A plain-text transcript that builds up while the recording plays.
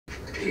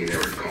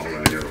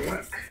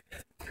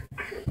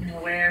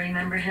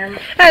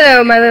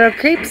Hello, my little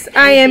creeps.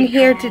 I am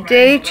here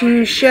today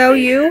to show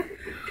you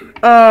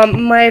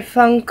my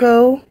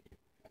Funko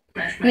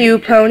new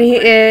pony.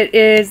 It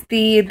is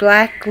the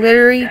black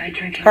glittery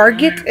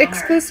Target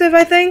exclusive,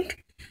 I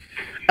think,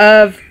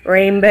 of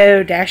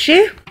Rainbow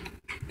Dashy.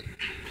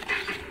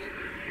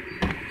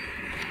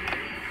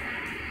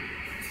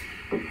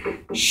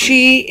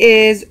 She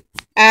is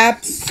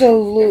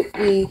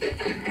absolutely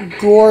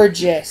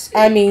gorgeous.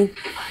 I mean,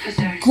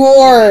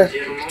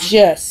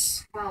 gorgeous.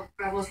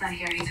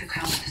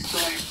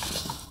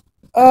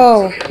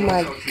 Oh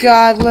my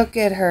God, look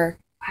at her.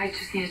 I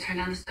just need to turn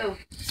down the stove.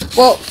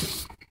 Well,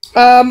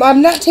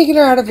 I'm not taking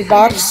her out of the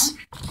box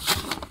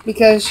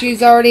because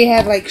she's already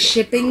had like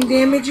shipping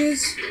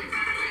damages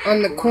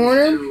on the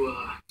corner.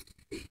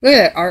 Look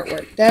at that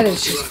artwork. That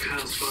is just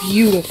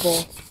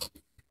beautiful.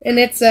 And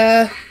it's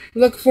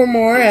look for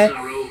more at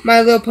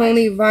My Little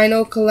Pony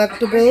vinyl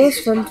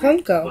collectibles from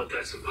Funko.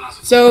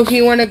 So if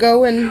you want to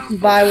go and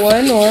buy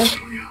one or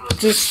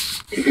just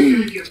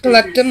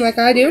collect them like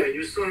I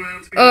do.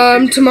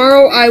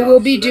 Tomorrow I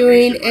will be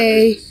doing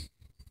a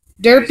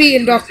Derpy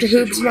and Dr.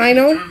 Hoops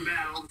vinyl.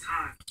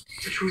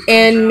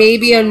 And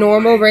maybe a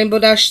normal Rainbow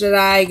Dash that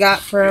I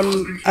got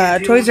from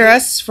Toys R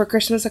Us for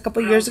Christmas a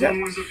couple years ago.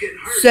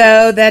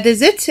 So that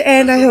is it,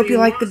 and I hope you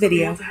liked the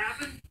video.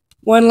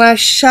 One last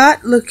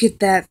shot. Look at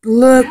that.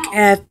 Look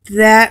at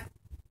that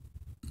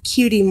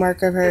cutie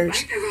mark of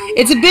hers.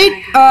 It's a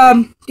bit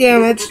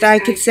damaged, I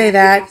could say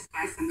that.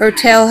 Her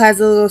tail has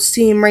a little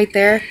seam right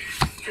there.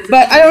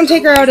 But I don't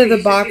take her out of the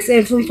box,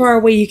 and from far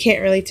away you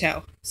can't really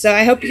tell. So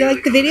I hope you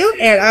liked the video,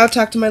 and I'll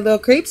talk to my little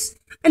creeps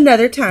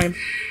another time.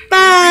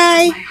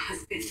 Bye!